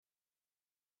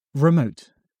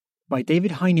Remote by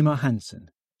David Heinemeier Hansson,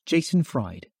 Jason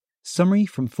Fried. Summary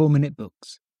from 4 Minute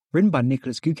Books. Written by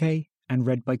Nicholas Gouquet and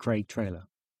read by Craig Traylor.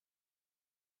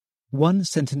 1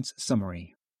 sentence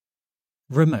summary.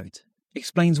 Remote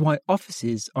explains why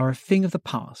offices are a thing of the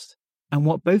past and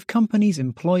what both companies'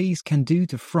 employees can do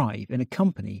to thrive in a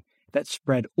company that's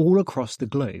spread all across the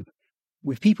globe,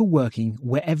 with people working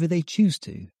wherever they choose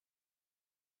to.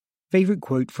 Favorite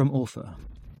quote from author.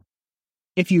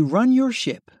 If you run your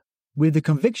ship with the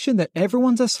conviction that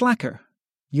everyone's a slacker,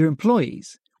 your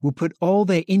employees will put all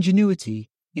their ingenuity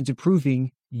into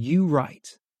proving you right.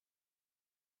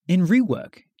 In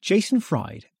Rework, Jason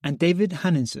Fried and David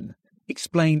Hansson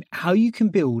explain how you can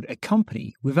build a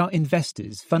company without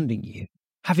investors funding you,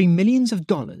 having millions of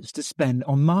dollars to spend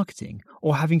on marketing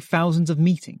or having thousands of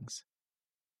meetings.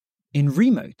 In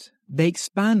Remote, they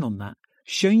expand on that,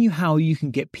 showing you how you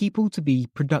can get people to be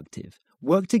productive,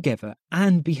 work together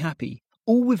and be happy,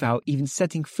 all without even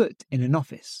setting foot in an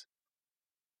office.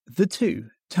 The two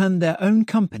turn their own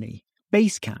company,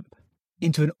 Basecamp,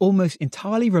 into an almost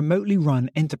entirely remotely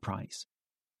run enterprise.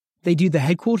 They do their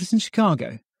headquarters in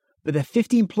Chicago, but their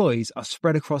 50 employees are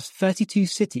spread across 32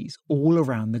 cities all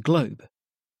around the globe.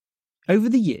 Over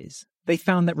the years, they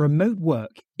found that remote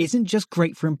work isn't just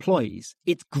great for employees,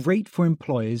 it's great for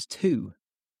employers too.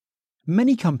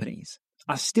 Many companies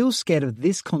are still scared of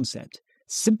this concept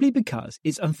simply because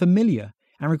it's unfamiliar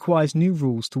and requires new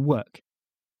rules to work.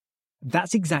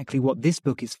 That's exactly what this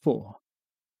book is for.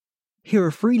 Here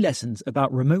are 3 lessons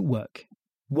about remote work,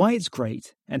 why it's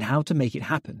great, and how to make it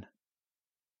happen.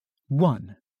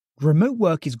 1. Remote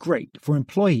work is great for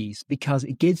employees because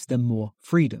it gives them more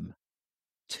freedom.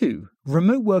 2.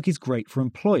 Remote work is great for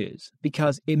employers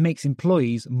because it makes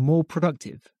employees more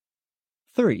productive.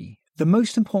 3. The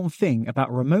most important thing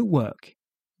about remote work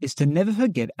is to never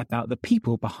forget about the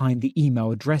people behind the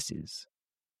email addresses.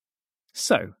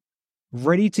 So,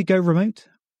 ready to go remote?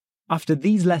 After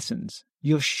these lessons,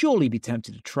 you'll surely be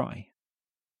tempted to try.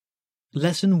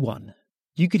 Lesson 1.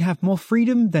 You can have more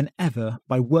freedom than ever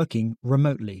by working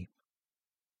remotely.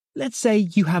 Let's say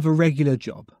you have a regular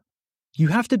job. You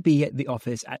have to be at the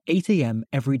office at 8 a.m.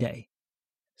 every day.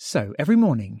 So, every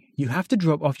morning, you have to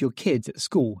drop off your kids at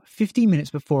school 15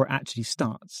 minutes before it actually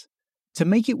starts. To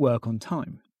make it work on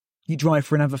time, you drive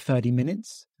for another 30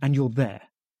 minutes and you're there.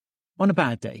 On a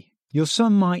bad day, your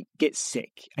son might get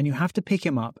sick and you have to pick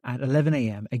him up at 11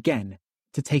 a.m. again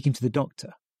to take him to the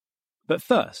doctor. But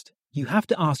first, you have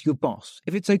to ask your boss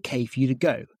if it's okay for you to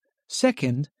go.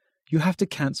 Second, you have to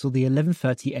cancel the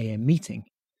 11:30 a.m. meeting.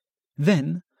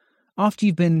 Then, after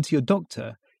you've been to your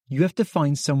doctor, you have to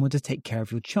find someone to take care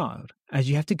of your child as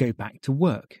you have to go back to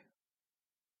work.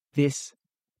 This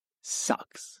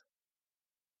sucks.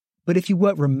 But if you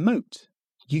work remote,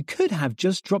 you could have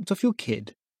just dropped off your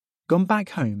kid, gone back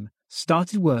home,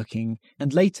 started working,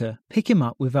 and later pick him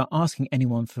up without asking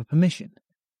anyone for permission.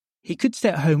 He could stay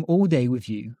at home all day with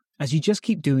you as you just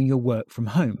keep doing your work from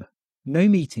home. No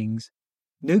meetings,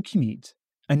 no commute,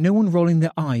 and no one rolling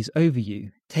their eyes over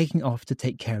you, taking off to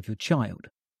take care of your child.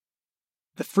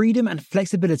 The freedom and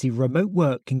flexibility remote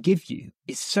work can give you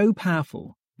is so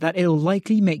powerful that it'll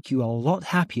likely make you a lot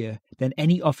happier than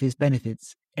any office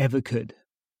benefits ever could.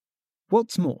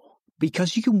 What's more,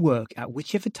 because you can work at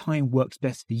whichever time works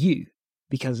best for you,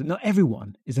 because not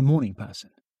everyone is a morning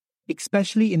person.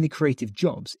 Especially in the creative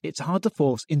jobs, it's hard to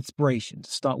force inspiration to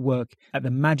start work at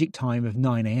the magic time of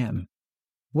 9 a.m.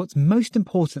 What's most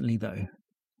importantly though,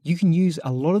 you can use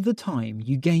a lot of the time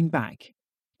you gain back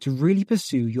to really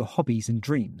pursue your hobbies and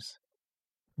dreams.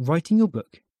 Writing your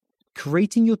book,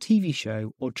 creating your TV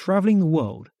show, or traveling the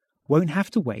world won't have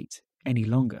to wait any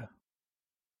longer.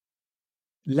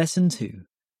 Lesson 2.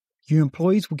 Your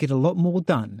employees will get a lot more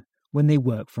done when they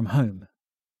work from home.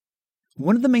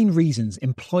 One of the main reasons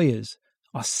employers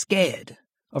are scared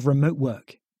of remote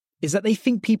work is that they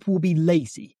think people will be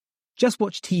lazy, just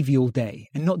watch TV all day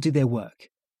and not do their work.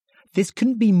 This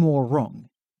couldn't be more wrong.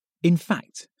 In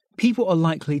fact, people are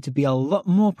likely to be a lot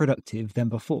more productive than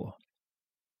before.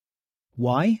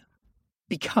 Why?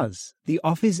 Because the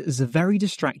office is a very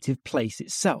distractive place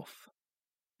itself.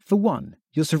 For one,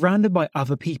 you're surrounded by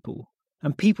other people,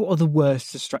 and people are the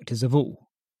worst distractors of all.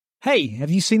 Hey, have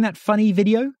you seen that funny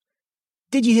video?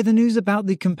 Did you hear the news about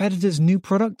the competitor's new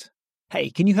product? Hey,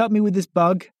 can you help me with this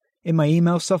bug in my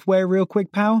email software real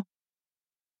quick, pal?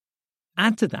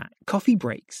 Add to that coffee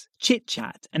breaks,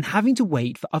 chit-chat, and having to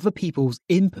wait for other people's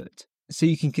input so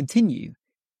you can continue,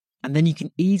 and then you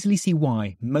can easily see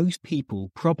why most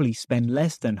people probably spend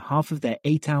less than half of their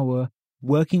 8-hour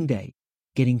working day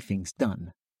getting things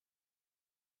done.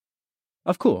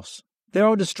 Of course, there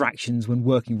are distractions when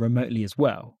working remotely as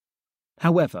well.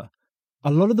 However,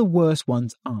 a lot of the worst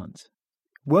ones aren't.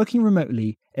 Working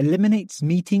remotely eliminates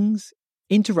meetings,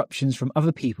 interruptions from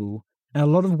other people, and a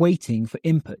lot of waiting for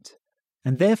input,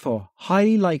 and therefore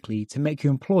highly likely to make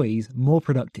your employees more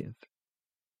productive.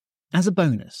 As a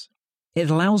bonus, it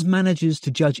allows managers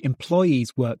to judge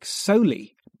employees' work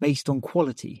solely based on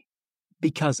quality,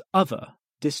 because other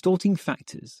distorting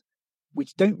factors,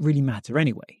 which don't really matter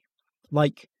anyway,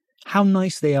 like how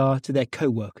nice they are to their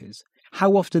co-workers,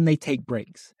 how often they take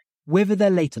breaks, whether they're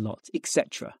late a lot,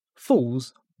 etc.,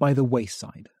 falls by the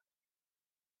wayside.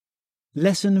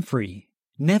 Lesson 3.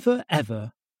 Never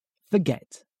ever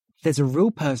forget there's a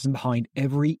real person behind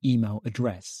every email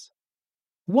address.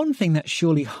 One thing that's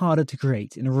surely harder to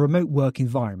create in a remote work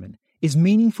environment is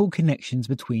meaningful connections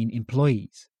between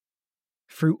employees.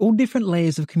 Through all different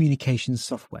layers of communication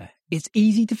software, it's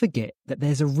easy to forget that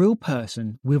there's a real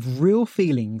person with real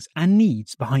feelings and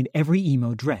needs behind every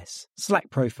email address, Slack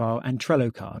profile, and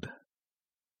Trello card.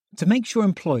 To make sure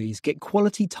employees get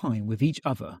quality time with each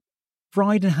other,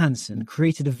 Fried and Hansson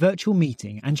created a virtual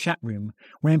meeting and chat room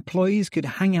where employees could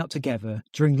hang out together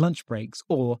during lunch breaks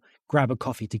or grab a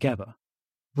coffee together.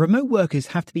 Remote workers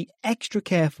have to be extra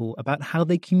careful about how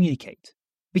they communicate,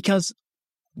 because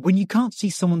when you can't see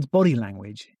someone's body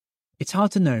language, it's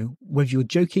hard to know whether you're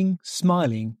joking,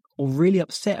 smiling, or really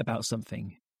upset about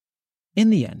something. In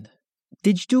the end,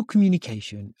 digital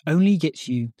communication only gets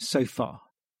you so far.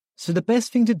 So the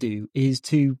best thing to do is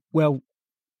to,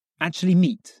 actually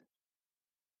meet.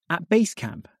 At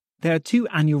Basecamp, there are 2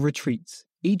 annual retreats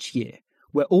each year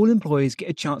where all employees get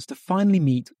a chance to finally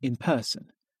meet in person.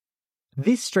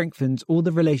 This strengthens all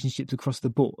the relationships across the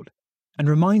board and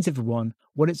reminds everyone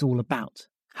what it's all about,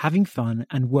 having fun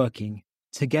and working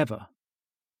together.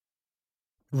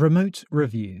 Remote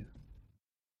review.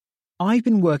 I've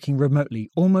been working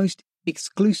remotely almost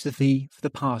exclusively for the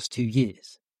past 2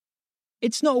 years.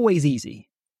 It's not always easy,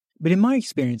 but in my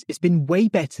experience, it's been way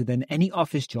better than any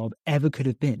office job ever could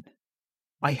have been.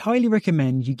 I highly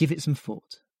recommend you give it some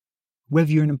thought.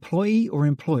 Whether you're an employee or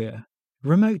employer,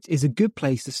 remote is a good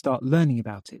place to start learning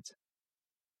about it.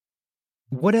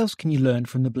 What else can you learn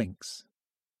from the Blinks?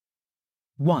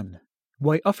 1.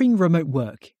 Why offering remote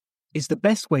work is the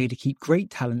best way to keep great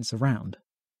talents around.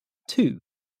 2.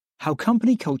 How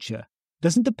company culture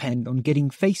doesn't depend on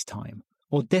getting face time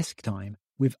or desk time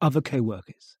with other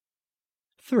co-workers.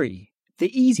 3.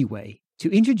 The easy way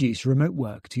to introduce remote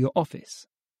work to your office.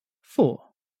 4.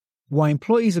 Why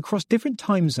employees across different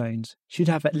time zones should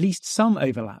have at least some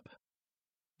overlap.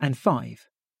 And 5.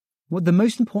 What the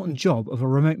most important job of a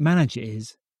remote manager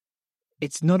is.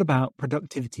 It's not about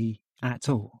productivity at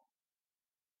all.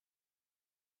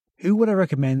 Who would I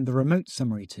recommend the remote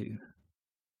summary to?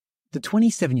 The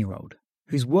 27-year-old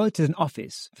who's worked at an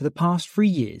office for the past 3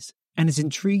 years and is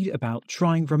intrigued about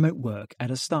trying remote work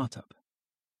at a startup.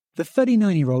 The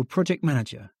 39-year-old project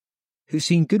manager who's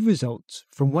seen good results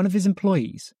from one of his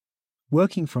employees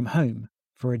working from home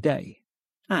for a day.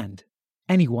 And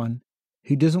anyone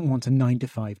who doesn't want a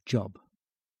 9-to-5 job.